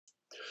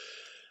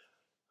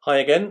Hi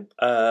again.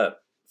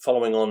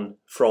 Following on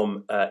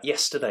from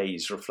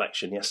yesterday's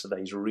reflection,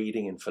 yesterday's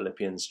reading in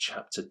Philippians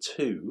chapter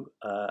 2,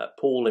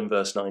 Paul in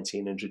verse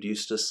 19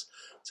 introduced us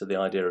to the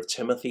idea of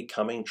Timothy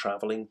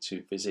travelling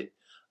to visit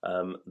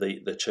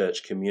the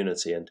church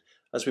community. And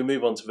as we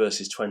move on to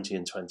verses 20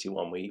 and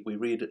 21, we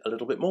read a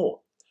little bit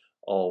more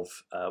of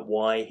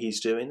why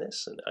he's doing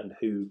this and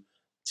who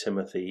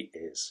Timothy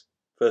is.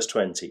 Verse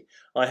 20,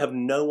 I have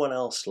no one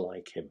else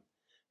like him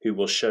who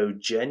will show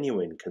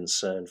genuine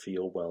concern for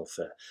your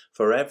welfare.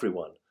 For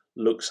everyone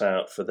looks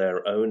out for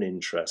their own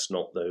interests,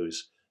 not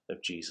those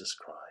of Jesus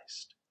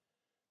Christ.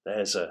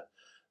 There's a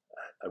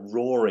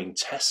roaring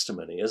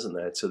testimony, isn't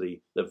there, to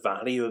the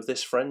value of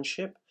this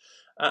friendship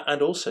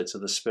and also to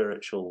the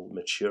spiritual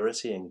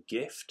maturity and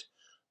gift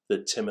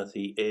that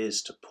Timothy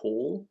is to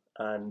Paul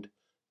and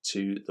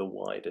to the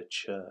wider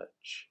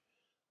church.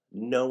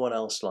 No one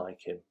else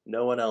like him,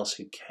 no one else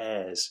who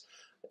cares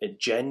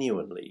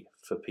genuinely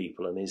for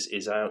people and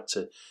is out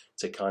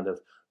to kind of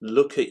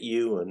look at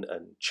you and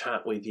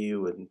chat with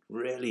you and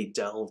really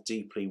delve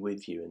deeply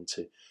with you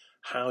into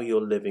how you're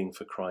living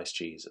for Christ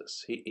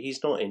Jesus.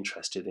 He's not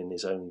interested in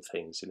his own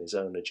things, in his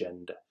own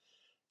agenda.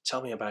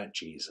 Tell me about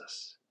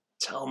Jesus.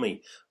 Tell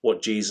me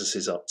what Jesus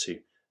is up to,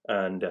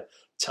 and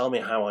tell me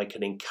how I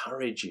can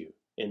encourage you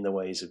in the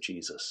ways of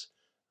Jesus,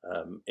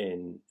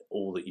 in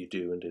all that you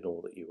do and in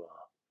all that you are.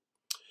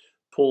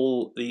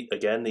 Paul,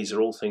 again, these are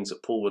all things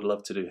that Paul would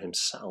love to do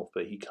himself,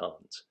 but he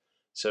can't.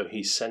 So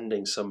he's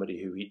sending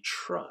somebody who he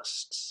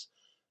trusts,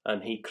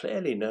 and he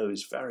clearly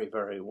knows very,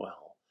 very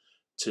well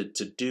to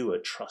do a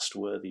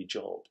trustworthy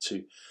job,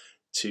 to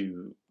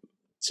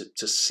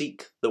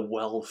seek the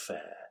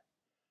welfare,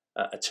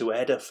 to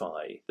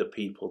edify the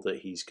people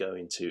that he's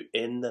going to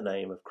in the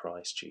name of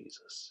Christ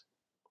Jesus.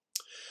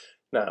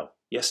 Now,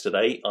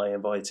 yesterday I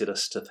invited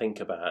us to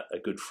think about a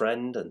good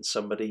friend and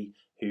somebody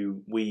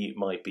who we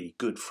might be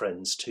good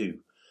friends to.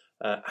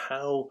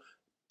 How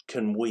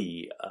can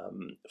we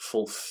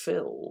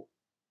fulfill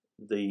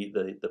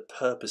the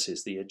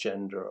purposes, the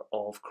agenda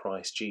of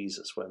Christ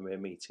Jesus when we're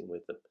meeting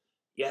with them?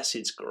 Yes,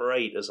 it's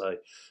great, as I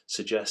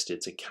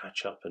suggested, to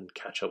catch up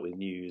with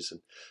news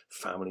and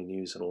family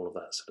news and all of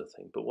that sort of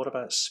thing. But what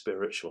about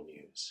spiritual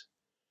news?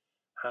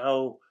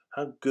 How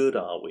good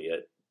are we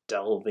at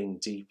delving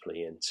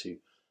deeply into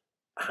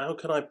how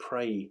can I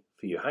pray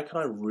for you? How can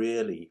I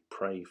really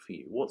pray for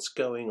you? What's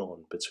going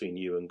on between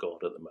you and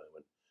God at the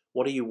moment?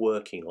 What are you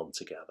working on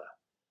together?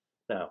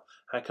 Now,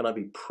 how can I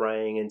be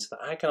praying into that?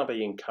 How can I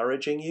be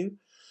encouraging you?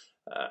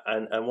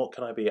 And what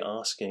can I be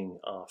asking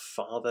our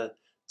Father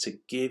to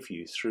give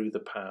you through the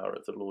power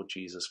of the Lord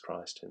Jesus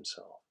Christ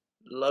himself?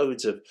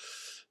 Loads of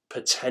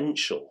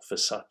potential for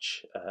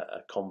such a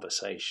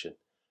conversation.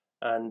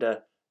 And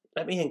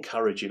let me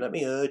encourage you, let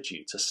me urge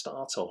you to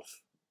start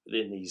off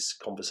in these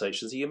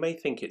conversations. You may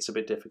think it's a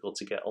bit difficult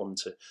to get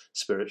onto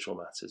spiritual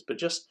matters, but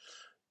just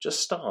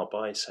start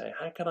by saying,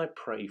 how can I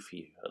pray for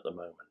you at the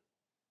moment?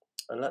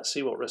 And let's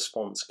see what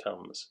response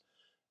comes,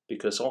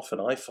 because often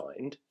I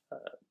find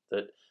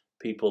that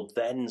people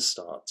then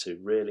start to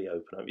really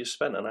open up. You've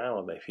spent an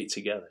hour maybe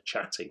together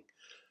chatting,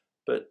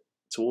 but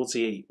towards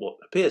what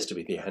appears to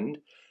be the end,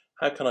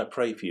 how can I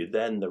pray for you?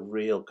 Then the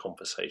real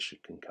conversation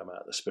can come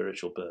out, the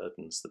spiritual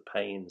burdens, the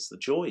pains, the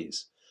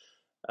joys,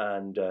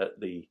 and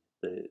the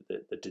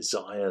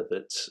desire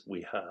that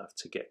we have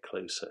to get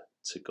closer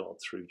to God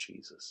through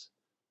Jesus.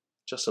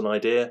 Just an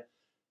idea.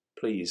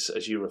 Please,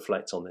 as you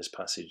reflect on this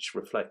passage,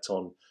 reflect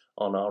on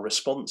our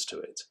response to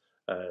it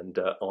and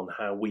on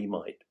how we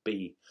might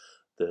be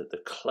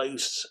the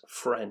close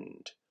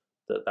friend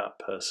that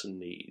person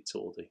needs,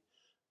 or the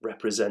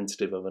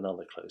representative of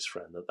another close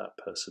friend that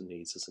person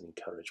needs as an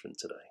encouragement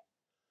today.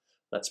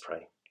 Let's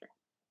pray.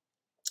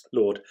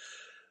 Lord,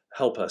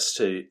 help us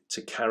to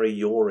carry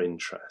your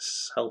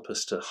interests. Help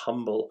us to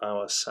humble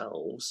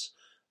ourselves,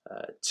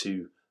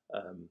 to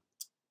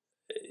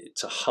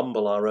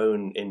humble our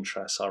own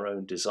interests, our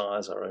own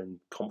desires, our own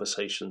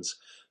conversations,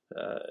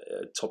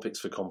 topics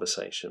for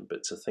conversation,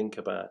 but to think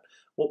about,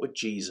 what would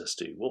Jesus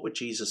do? What would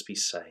Jesus be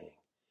saying?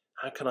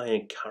 How can I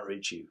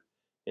encourage you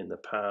in the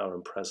power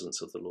and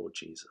presence of the Lord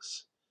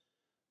Jesus?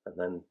 And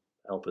then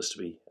help us to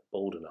be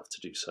bold enough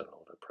to do so,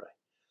 Lord, I pray.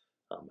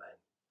 Amen.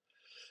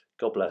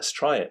 God bless.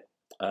 Try it.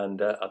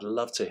 And I'd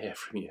love to hear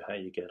from you how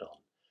you get on.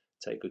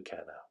 Take good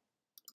care now.